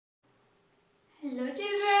Hello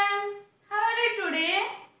children, how are you today?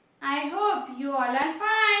 I hope you all are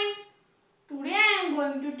fine. Today I am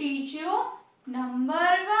going to teach you number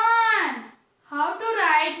 1. How to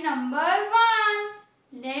write number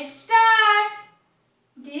 1. Let's start.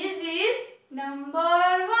 This is number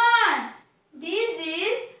 1. This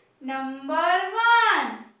is number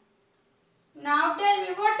 1. Now tell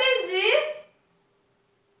me, what is this?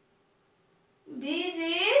 This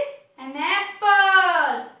is an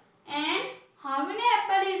apple. And how many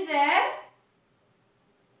apple is there?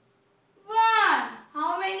 1.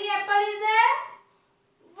 How many apple is there?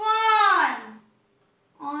 1.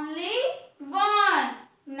 Only 1.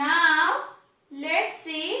 Now let's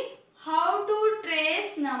see how to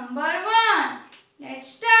trace number 1. Let's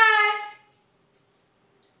start.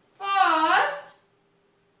 First,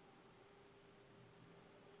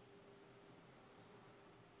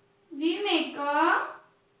 we make a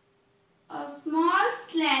small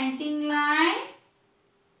slanting line.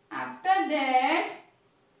 After that,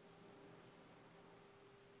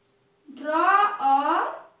 draw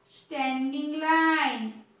a standing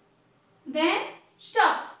line. Then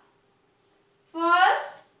stop.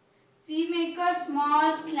 First, we make a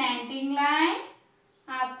small slanting line.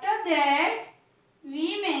 After that,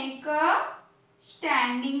 we make a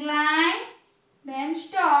standing line. Then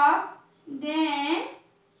stop. Then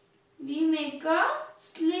we make a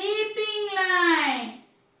sleeping line.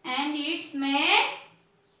 And it makes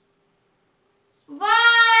 1.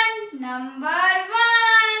 Number 1.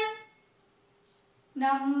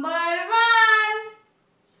 Number 1.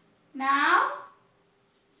 Now,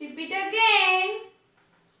 repeat again.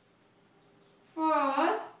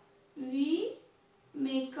 First, we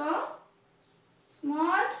make a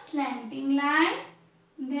small slanting line.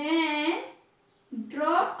 Then,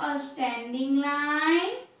 draw a standing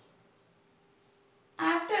line.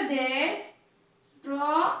 After that,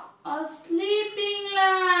 draw a sleeping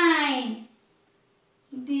line.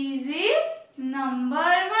 This is number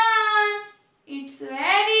 1. It's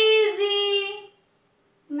very easy.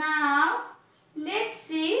 Now, let's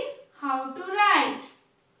see how to write.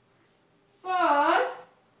 First,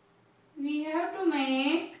 we have to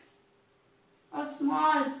make a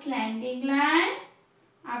small slanting line.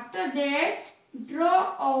 After that,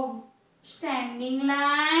 draw a standing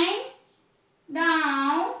line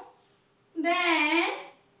down. Then,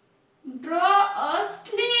 draw a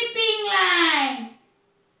sleeping line.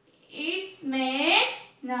 It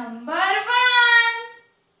makes number 1.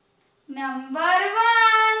 Number 1.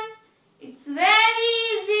 It's very